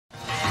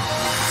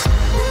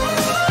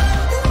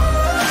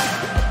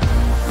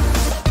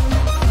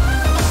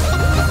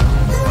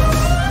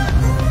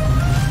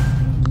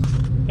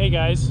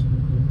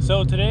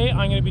So today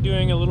I'm going to be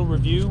doing a little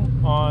review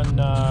on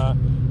a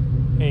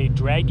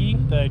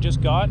Dragy that I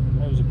just got.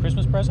 It was a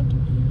Christmas present,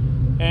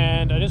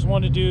 and I just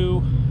want to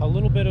do a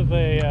little bit of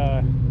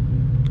a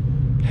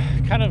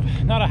kind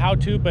of not a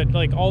how-to, but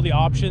like all the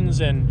options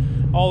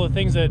and all the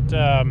things that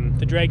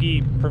the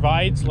Dragy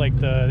provides. Like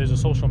there's a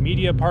social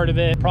media part of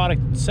it,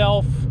 product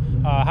itself,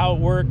 how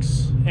it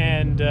works,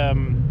 and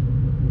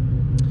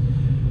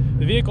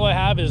the vehicle I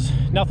have is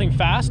nothing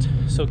fast,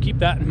 so keep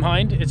that in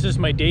mind. It's just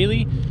my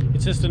daily.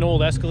 It's just an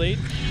old Escalade.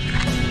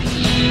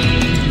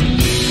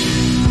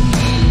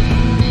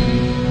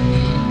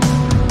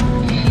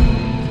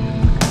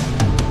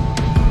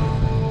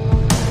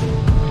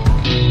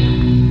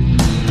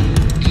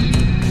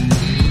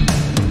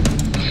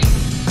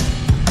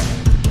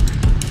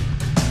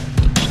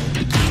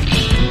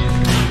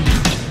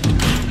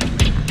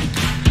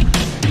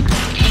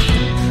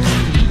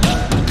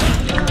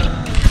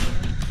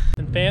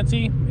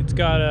 Fancy. It's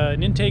got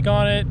an intake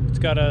on it. It's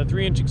got a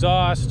 3-inch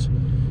exhaust.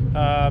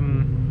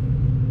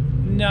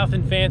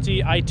 Nothing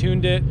fancy. I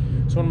tuned it.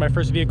 It's one of my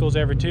first vehicles I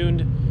ever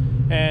tuned,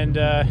 and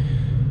yeah,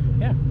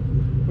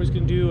 we're just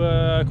gonna do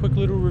a quick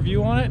little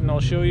review on it, and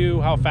I'll show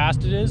you how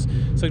fast it is.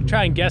 So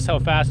try and guess how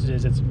fast it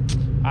is.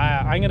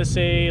 I'm gonna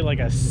say like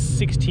a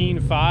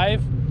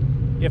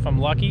 16.5 if I'm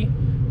lucky,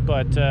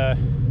 but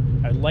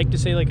I'd like to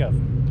say like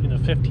in the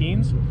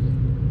 15s.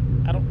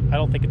 I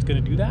don't think it's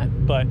gonna do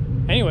that, but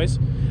anyways,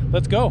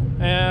 let's go.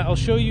 I'll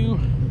show you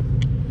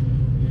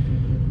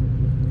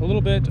a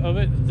little bit of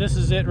it. This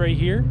is it right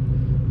here.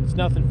 It's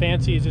nothing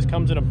fancy. It just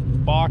comes in a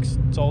box.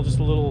 It's all just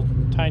a little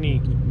tiny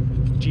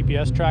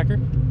GPS tracker.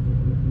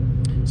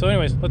 So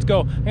anyways, let's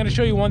go. I'm gonna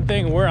show you one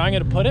thing where I'm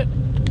gonna put it.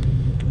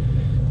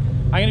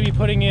 I'm gonna be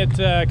putting it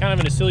kind of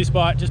in a silly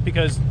spot, just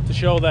because to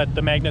show that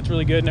the magnet's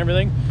really good and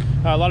everything.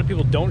 A lot of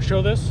people don't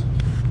show this,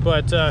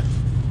 but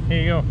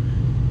here you go.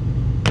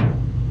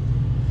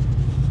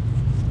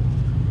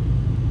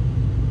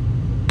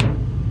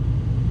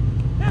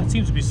 It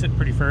seems to be sitting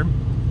pretty firm.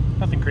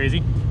 Nothing crazy.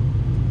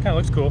 Kind of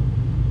looks cool.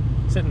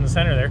 Sitting in the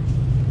center there.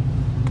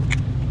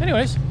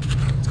 Anyways,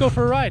 let's go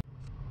for a ride.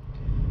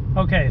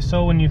 Okay,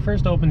 so when you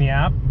first open the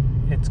app,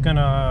 it's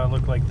gonna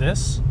look like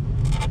this.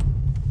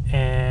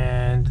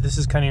 And this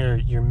is kind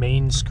of your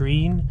main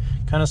screen,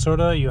 kind of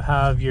sorta. You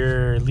have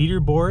your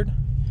leaderboard.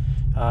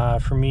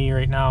 For me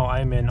right now,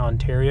 I'm in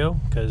Ontario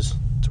because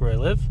that's where I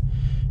live.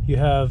 You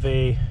have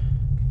a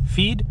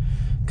feed,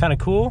 kind of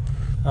cool.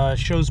 It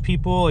shows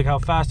people like how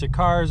fast their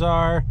cars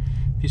are.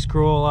 If you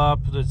scroll up,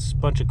 there's a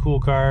bunch of cool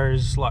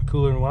cars, a lot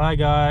cooler than what I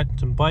got,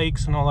 some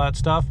bikes and all that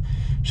stuff.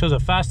 It shows how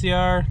fast they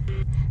are.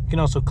 You can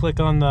also click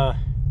on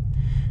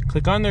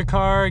their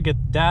car, get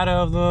the data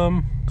of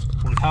them,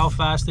 like how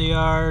fast they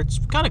are. It's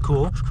kind of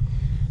cool.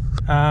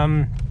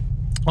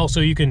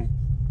 Also, you can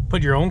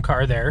put your own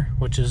car there,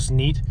 which is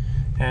neat,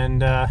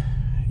 and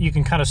you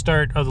can kind of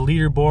start the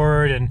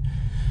leaderboard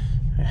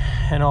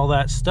and all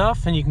that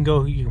stuff, and you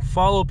can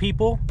follow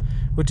people,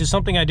 which is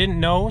something I didn't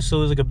know. So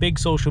there's like a big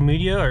social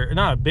media, or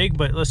not a big,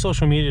 but a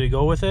social media to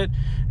go with it.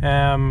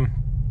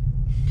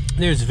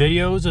 There's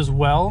videos as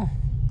well,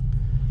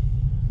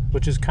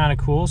 which is kind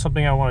of cool,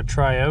 something I want to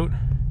try out.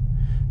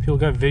 People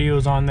got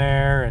videos on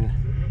there, and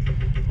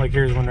like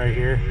here's one right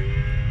here.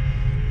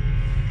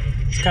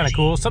 It's kind of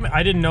cool. Something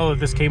I didn't know that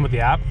this came with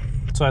the app,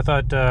 so I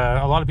thought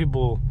a lot of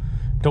people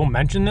don't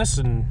mention this,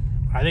 and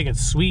I think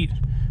it's sweet.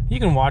 You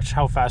can watch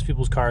how fast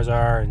people's cars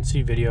are and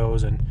see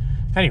videos, and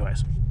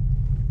anyways.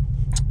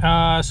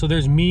 So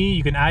there's me.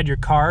 You can add your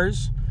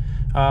cars.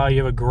 You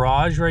have a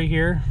garage right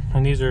here,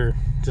 and these are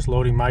just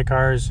loading my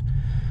cars.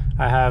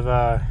 I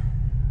have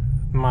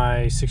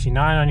my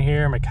 69 on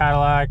here, my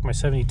Cadillac, my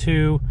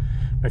 72,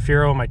 my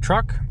Fiero, my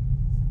truck.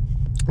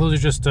 Those are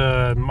just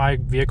my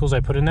vehicles I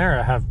put in there.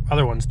 I have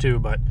other ones too,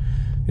 but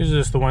these are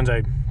just the ones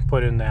I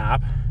put in the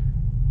app.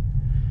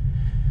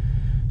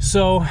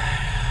 So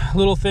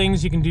little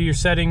things, you can do your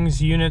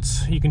settings,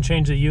 units, you can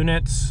change the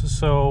units.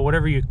 So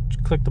whatever you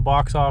click the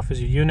box off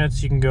is your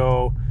units. You can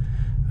go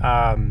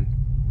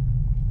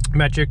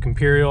metric,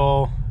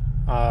 imperial,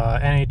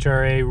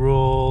 NHRA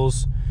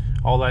rules,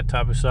 all that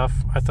type of stuff.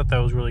 I thought that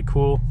was really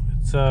cool.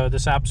 It's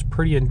this app's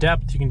pretty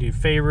in-depth. You can do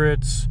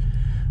favorites,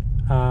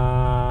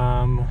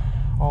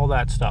 all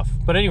that stuff.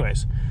 But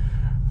anyways,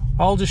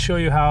 I'll just show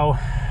you how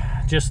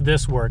just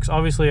this works.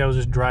 Obviously I was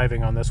just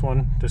driving on this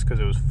one just because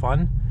it was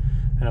fun,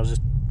 and I was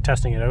just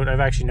testing it out. I've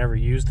actually never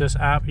used this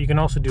app. You can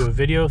also do a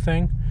video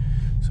thing.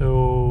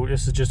 So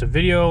this is just a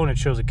video, and it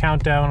shows a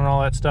countdown and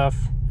all that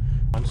stuff.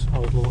 Oh,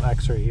 a little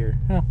X right here.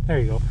 Oh, there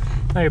you go.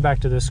 Now you're back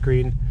to this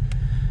screen.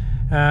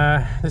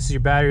 This is your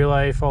battery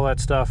life, all that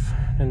stuff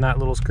in that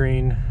little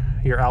screen.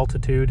 Your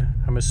altitude.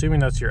 I'm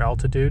assuming that's your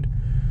altitude.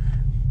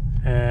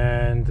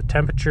 And the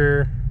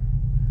temperature.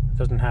 It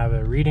doesn't have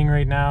a reading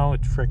right now.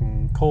 It's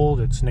freaking cold.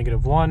 It's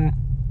 -1.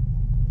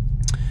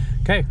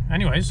 Okay,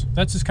 anyways,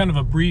 that's just kind of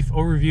a brief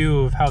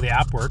overview of how the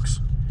app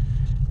works,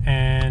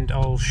 and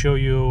I'll show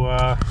you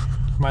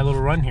my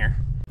little run here.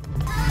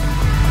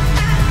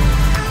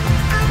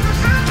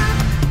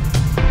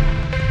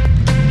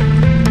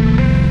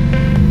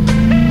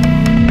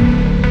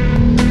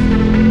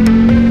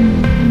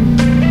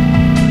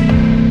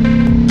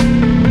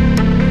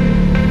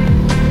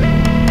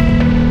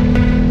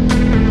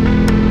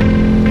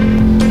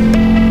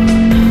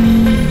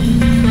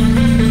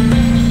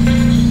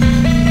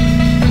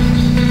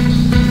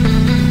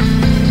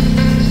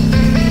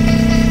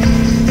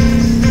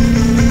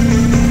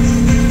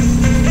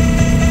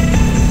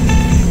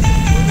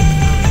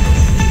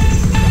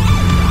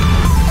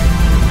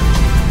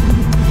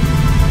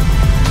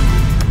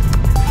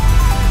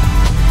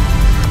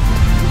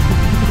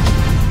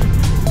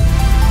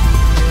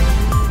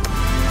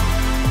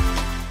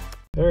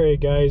 Alright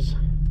guys,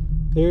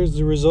 there's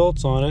the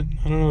results on it.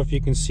 I don't know if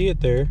you can see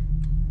it there.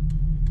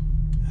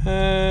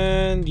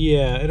 And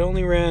yeah, it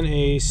only ran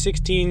a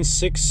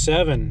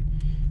 16.67.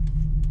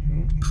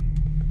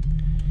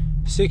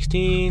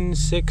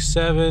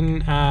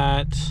 16.67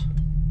 at,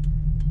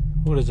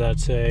 what does that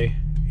say?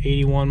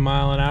 81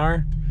 mile an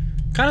hour.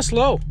 Kind of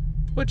slow,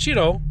 which, you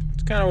know,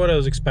 it's kind of what I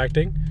was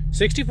expecting.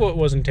 60 foot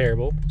wasn't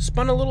terrible.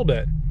 Spun a little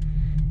bit,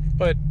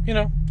 but you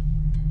know,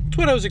 it's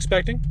what I was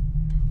expecting.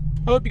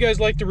 I hope you guys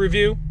liked the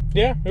review.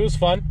 Yeah, it was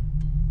fun.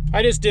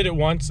 I just did it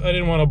once. I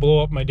didn't want to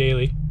blow up my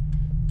daily.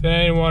 Then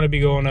I didn't want to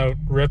be going out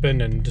ripping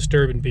and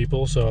disturbing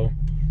people. So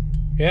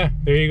yeah,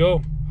 there you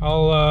go.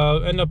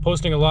 I'll end up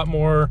posting a lot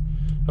more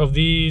of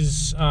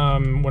these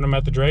when I'm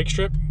at the drag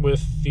strip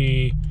with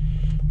the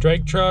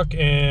drag truck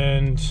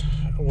and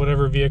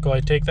whatever vehicle I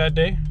take that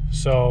day.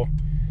 So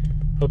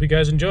hope you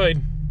guys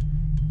enjoyed.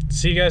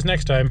 See you guys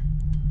next time.